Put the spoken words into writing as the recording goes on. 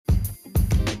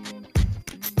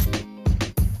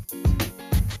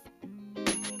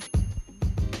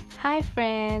Hi,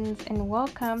 friends, and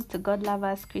welcome to God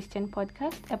Lovers Christian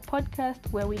Podcast, a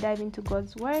podcast where we dive into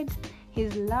God's Word,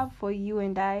 His love for you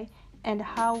and I, and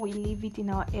how we live it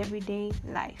in our everyday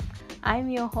life.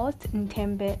 I'm your host,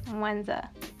 Nthembe Mwanza.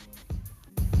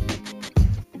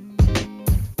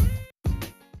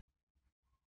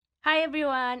 Hi,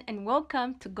 everyone, and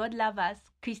welcome to God Lovers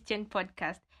Christian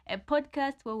Podcast, a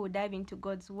podcast where we dive into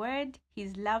God's Word,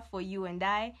 His love for you and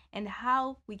I, and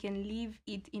how we can live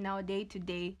it in our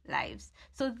day-to-day lives.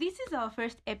 So this is our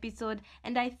first episode,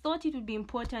 and I thought it would be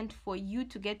important for you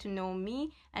to get to know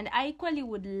me, and I equally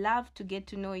would love to get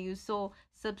to know you. So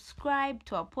subscribe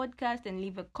to our podcast and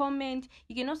leave a comment.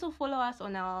 You can also follow us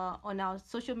on our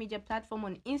social media platform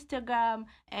on Instagram,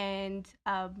 and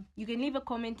you can leave a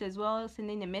comment as well,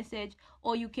 sending a message,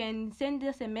 or you can send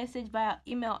us a message via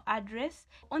email address.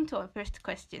 On to our first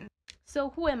question. So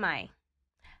who am I?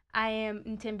 I am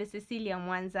Nthembe Cecilia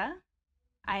Mwanza.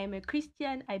 I am a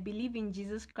Christian. I believe in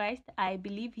Jesus Christ. I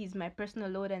believe He's my personal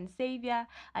Lord and Savior.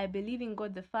 I believe in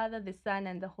God the Father, the Son,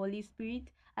 and the Holy Spirit.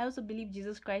 I also believe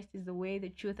Jesus Christ is the way, the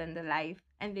truth, and the life,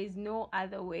 and there's no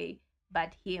other way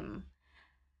but Him.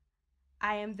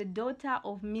 I am the daughter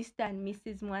of Mr. and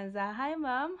Mrs. Mwanza. Hi,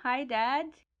 Mom. Hi, Dad.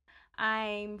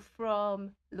 I'm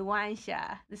from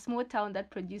Luansha, the small town that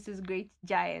produces great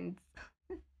giants.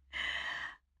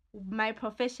 My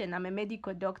profession, I'm a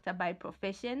medical doctor by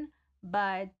profession,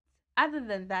 but other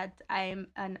than that, I'm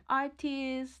an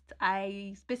artist.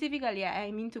 I'm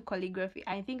into calligraphy.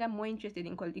 I think I'm more interested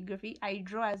in calligraphy. I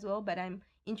draw as well, but I'm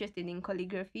interested in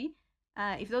calligraphy.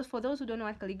 For those who don't know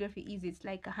what calligraphy is, it's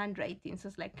like a handwriting. So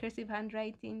it's like cursive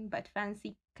handwriting, but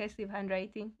fancy cursive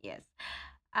handwriting. Yes.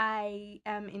 I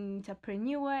am an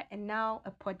entrepreneur and now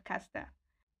a podcaster.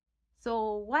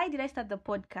 So why did I start the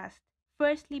podcast?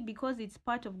 Firstly, because it's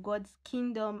part of God's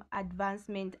kingdom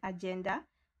advancement agenda.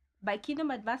 By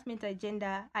kingdom advancement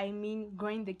agenda, I mean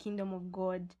growing the kingdom of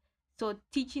God. So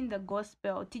teaching the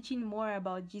gospel, teaching more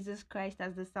about Jesus Christ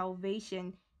as the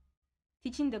salvation,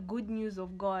 teaching the good news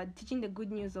of God, teaching the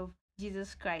good news of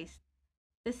Jesus Christ.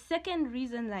 The second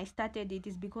reason I started it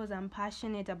is because I'm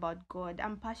passionate about God.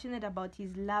 I'm passionate about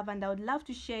His love, and I would love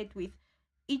to share it with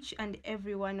each and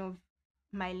every one of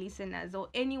my listeners or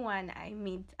anyone I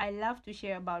meet. I love to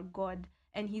share about God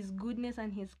and His goodness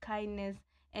and His kindness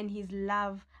and His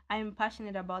love. I'm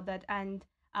passionate about that, and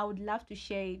I would love to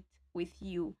share it with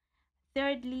you.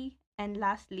 Thirdly and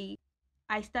lastly,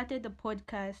 I started the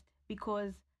podcast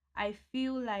because I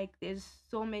feel like there's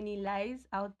so many lies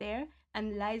out there,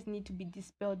 and lies need to be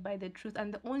dispelled by the truth,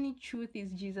 and the only truth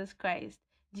is Jesus Christ.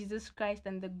 Jesus Christ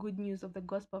and the good news of the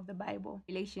gospel of the Bible.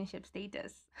 Relationship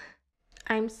status.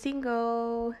 I'm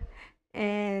single,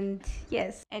 and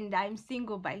yes, and I'm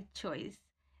single by choice.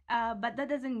 But that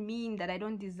doesn't mean that I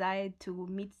don't desire to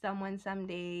meet someone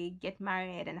someday, get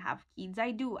married, and have kids.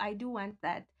 I do want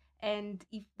that. And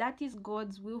if that is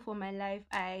God's will for my life,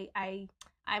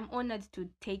 I'm honored to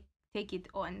take it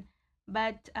on.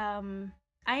 But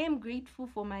I am grateful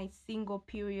for my single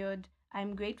period.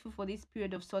 I'm grateful for this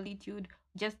period of solitude,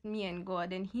 just me and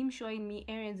God, and Him showing me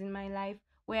areas in my life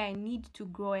where I need to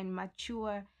grow and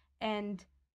mature. And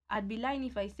I'd be lying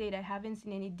if I said I haven't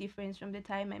seen any difference from the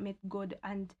time I met God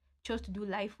and chose to do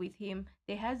life with Him.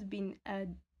 There has been a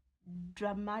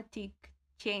dramatic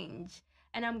change,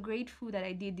 and I'm grateful that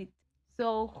I did it.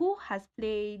 So, who has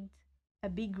played a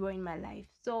big role in my life?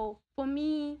 So, for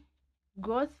me,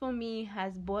 growth for me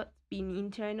has both been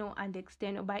internal and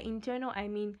external. By internal, I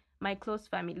mean my close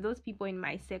family, those people in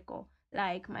my circle,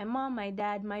 like my mom, my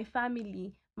dad, my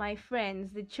family, my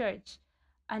friends, the church.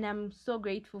 And I'm so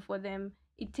grateful for them.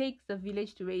 It takes a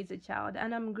village to raise a child,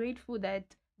 and I'm grateful that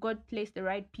God placed the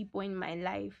right people in my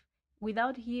life.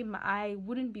 Without Him, I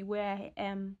wouldn't be where I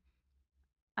am.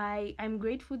 I'm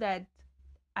grateful that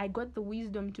I got the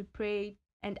wisdom to pray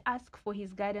and ask for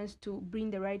His guidance to bring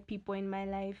the right people in my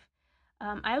life.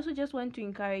 I also just want to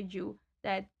encourage you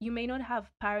that you may not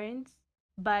have parents,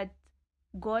 but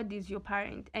God is your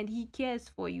parent and He cares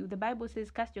for you. The Bible says,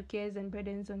 cast your cares and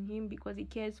burdens on Him because He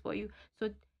cares for you.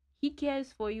 So He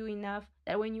cares for you enough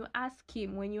that when you ask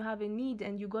Him, when you have a need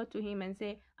and you go to Him and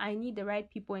say, I need the right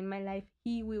people in my life,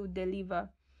 He will deliver.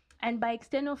 And by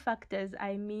external factors,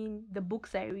 I mean the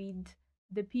books I read,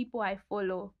 the people I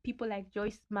follow, people like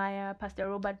Joyce Meyer, Pastor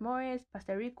Robert Morris,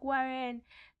 Pastor Rick Warren,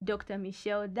 Dr.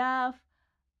 Michelle Duff,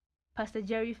 Pastor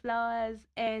Jerry Flowers,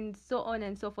 and so on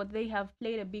and so forth. They have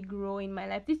played a big role in my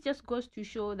life. This just goes to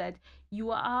show that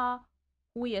you are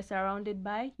who you're surrounded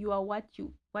by. You are what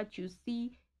you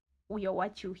see. You are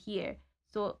what you hear.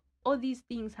 So all these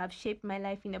things have shaped my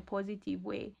life in a positive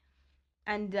way,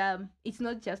 and it's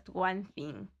not just one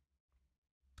thing.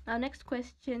 Our next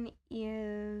question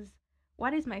is,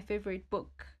 what is my favorite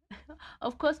book?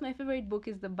 Of course, my favorite book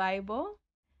is the Bible,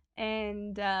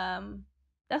 and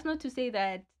that's not to say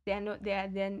that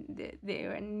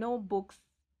there are no books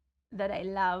that I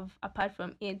love apart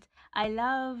from it. I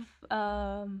love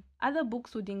other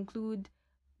books would include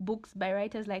books by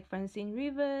writers like Francine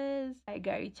Rivers, by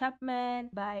Gary Chapman,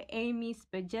 by Amy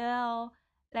Spurgell,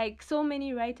 like so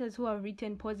many writers who have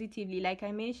written positively. Like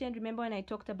I mentioned, remember when I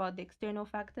talked about the external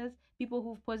factors, people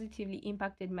who've positively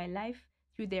impacted my life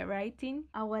through their writing.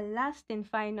 Our last and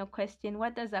final question,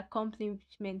 what does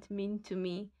accomplishment mean to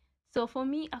me? So for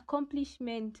me,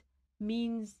 accomplishment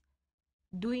means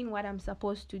doing what I'm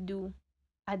supposed to do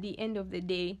at the end of the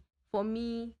day. For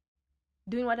me,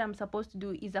 doing what I'm supposed to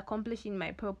do is accomplishing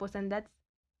my purpose. And that's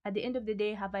at the end of the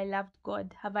day, have I loved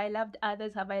God? Have I loved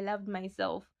others? Have I loved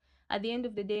myself? At the end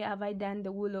of the day, have I done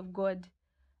the will of God?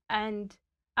 And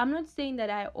I'm not saying that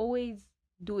I always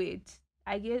do it.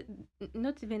 I guess,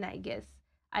 not even I guess.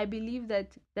 I believe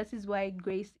that that is why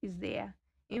grace is there.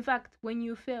 In fact, when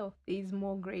you fail, there is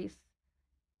more grace.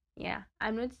 Yeah,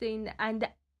 I'm not saying and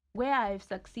where I've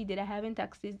succeeded, I haven't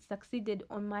succeeded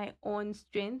on my own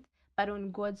strength, but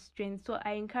on God's strength. So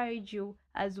I encourage you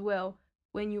as well,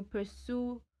 when you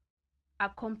pursue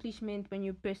accomplishment, when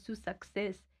you pursue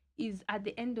success, is at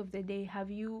the end of the day,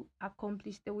 have you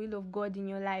accomplished the will of God in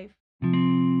your life?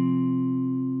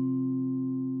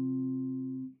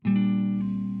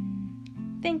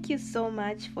 Thank you so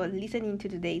much for listening to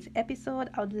today's episode.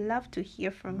 I would love to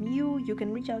hear from you. You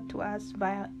can reach out to us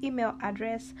via email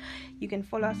address. You can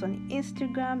follow us on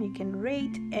Instagram. You can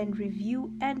rate and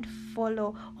review and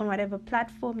follow on whatever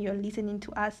platform you're listening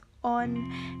to us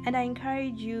on. And I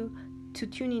encourage you to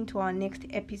tune into our next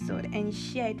episode and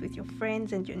share it with your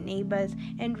friends and your neighbors.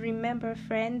 And remember,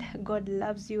 friend, God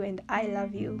loves you and I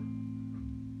love you.